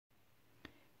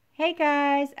Hey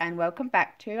guys, and welcome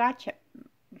back to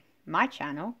my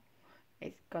channel.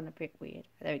 It's gone a bit weird.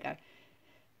 There we go.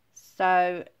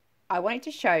 So I wanted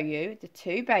to show you the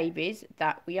two babies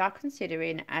that we are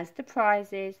considering as the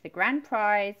prizes, the grand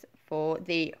prize for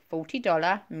the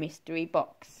 $40 mystery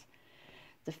box.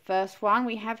 The first one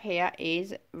we have here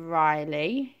is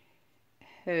Riley,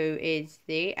 who is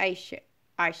the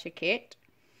Aisha kit.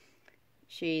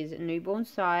 She's newborn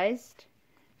sized.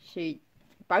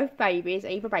 Both babies,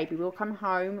 either baby will come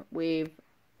home with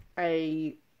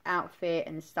a outfit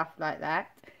and stuff like that.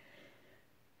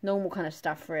 Normal kind of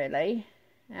stuff, really.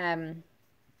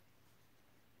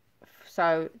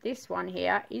 So this one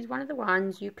here is one of the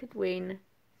ones you could win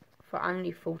for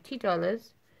only $40.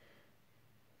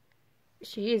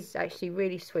 She is actually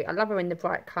really sweet. I love her in the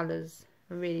bright colours.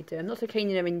 I really do. I'm not so keen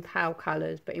on her in pale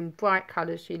colours, but in bright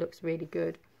colours she looks really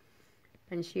good.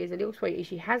 And she is a little sweetie.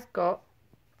 She has got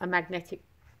a magnetic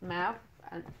mouth,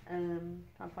 and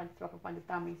trying to find a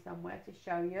dummy somewhere to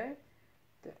show you.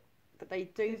 But they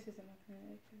do. This isn't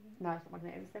magnetic, is it? No, it's not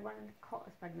magnetic. Is there one in the cot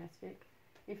that's magnetic?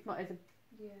 If not, is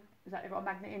that got a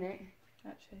magnet in it?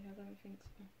 Actually, I don't think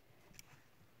so.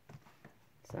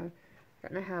 So I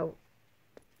don't know how.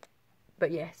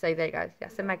 But yeah, so there you go.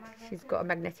 That's a she's got a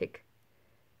magnetic.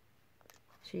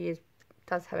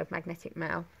 Does have a magnetic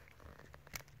mouth.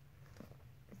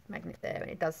 Magnet there, and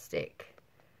it does stick.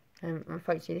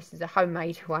 Unfortunately, this is a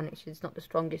homemade one, which is not the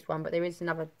strongest one, but there is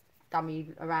another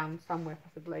dummy around somewhere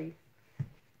possibly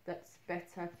that's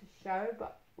better to show,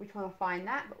 but we're trying to find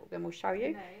that, but then we'll show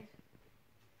you.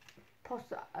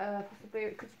 Possibly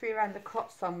it could be around the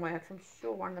cot somewhere, because I'm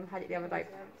sure one of them had it the other day.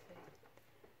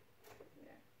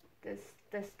 There's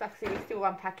stuff, see, we're still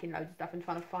unpacking loads of stuff and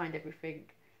trying to find everything.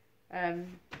 No,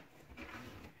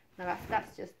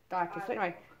 that's just diapers. So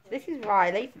anyway, this is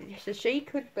Riley. So she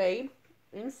could be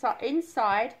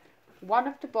inside one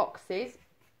of the boxes.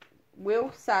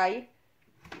 Will say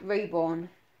Reborn,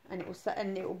 and it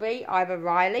will be either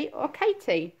Riley or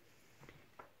Katie.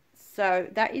 So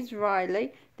that is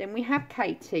Riley. Then we have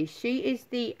Katie. She is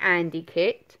the Andy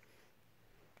kit.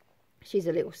 She's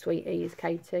a little sweetie, is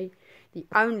Katie. The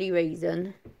only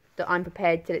reason that I'm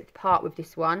prepared to part with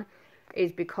this one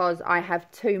is because I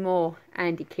have two more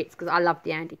Andy kits, because I love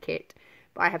the Andy kit.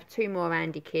 But I have two more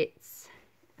Andy kits,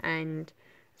 and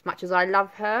as much as I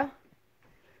love her,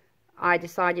 I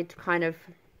decided to kind of,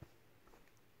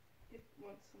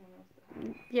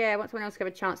 want someone else to have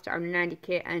a chance to own an Andy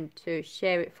kit and to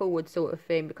share it forward sort of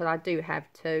thing, because I do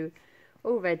have two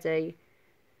already,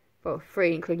 well,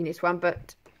 three including this one,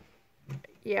 but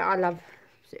yeah, I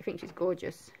think she's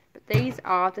gorgeous. But these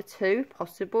are the two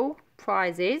possible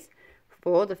prizes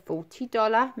for the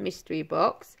 $40 mystery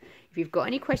box. If you've got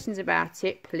any questions about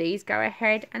it, please go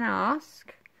ahead and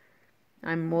ask.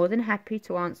 I'm more than happy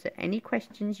to answer any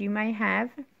questions you may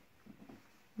have.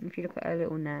 If you look at her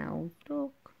little nails,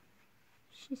 look,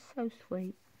 she's so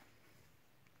sweet.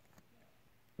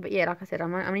 But yeah, like I said,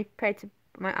 I'm only prepared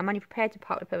to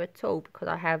part with her at all because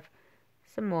I have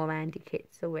some more Andy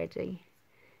kits already.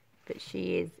 But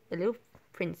she is a little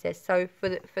princess. So for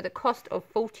the cost of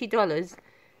 $40,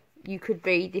 you could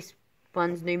be this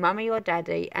one's new mummy or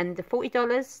daddy, and the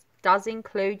 $40 does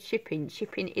include shipping.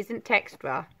 Shipping isn't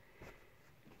extra.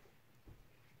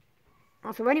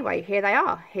 So anyway, here they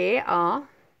are. Here are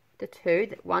the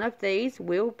two. One of these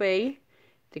will be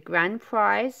the grand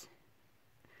prize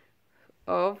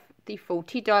of the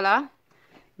 $40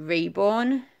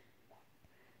 Reborn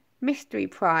mystery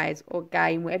prize, or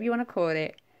game, whatever you want to call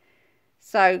it.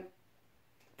 So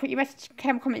put your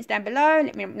comments down below.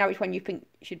 Let me know which one you think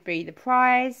should be the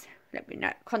prize. Let me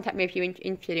know. Contact me if you're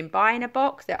interested in buying a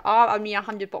box. There are only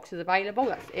 100 boxes available.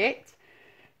 That's it.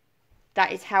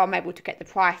 That is how I'm able to get the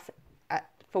price at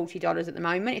 $40 at the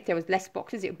moment. If there was less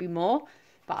boxes, it would be more.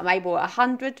 But I'm able at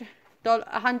 100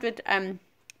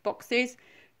 boxes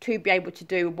to be able to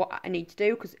do what I need to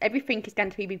do, because everything is going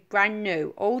to be brand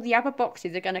new. All the other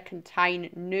boxes are going to contain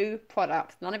new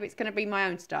products. None of it's going to be my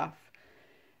own stuff,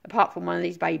 apart from one of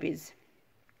these babies.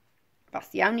 That's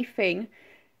the only thing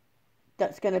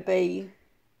that's going to be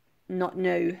not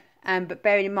new. But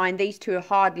bearing in mind, these two are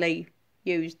hardly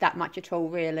used that much at all,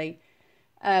 really.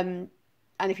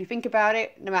 And if you think about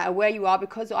it, no matter where you are,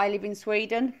 because I live in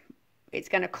Sweden, it's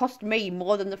going to cost me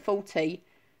more than the $40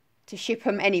 to ship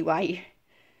them anyway.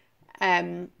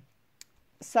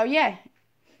 So yeah,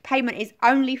 payment is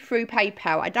only through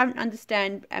PayPal. I don't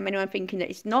understand anyone thinking that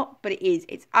it's not, but it is.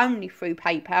 It's only through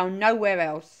PayPal, nowhere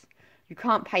else. You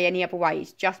can't pay any other way.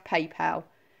 It's just PayPal.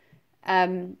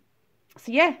 So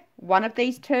yeah, one of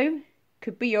these two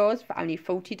could be yours for only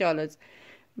 $40. Let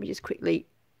me just quickly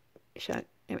show.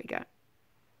 There we go.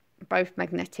 both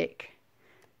magnetic.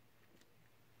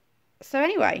 So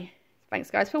anyway,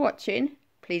 thanks guys for watching.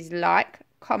 Please like,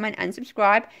 comment and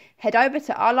subscribe. Head over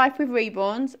to Our Life with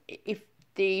Reborns, if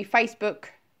the Facebook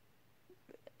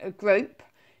group,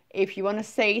 if you want to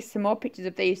see some more pictures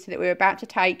of these that we're about to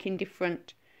take in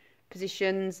different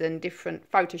positions and different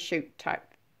photo shoot type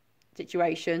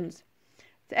situations.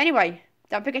 So anyway,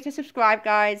 don't forget to subscribe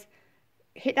guys.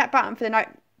 Hit that button for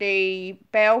the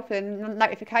bell for the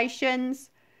notifications,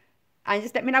 and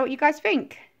just let me know what you guys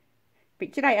think.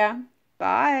 Speak to you later.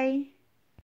 Bye.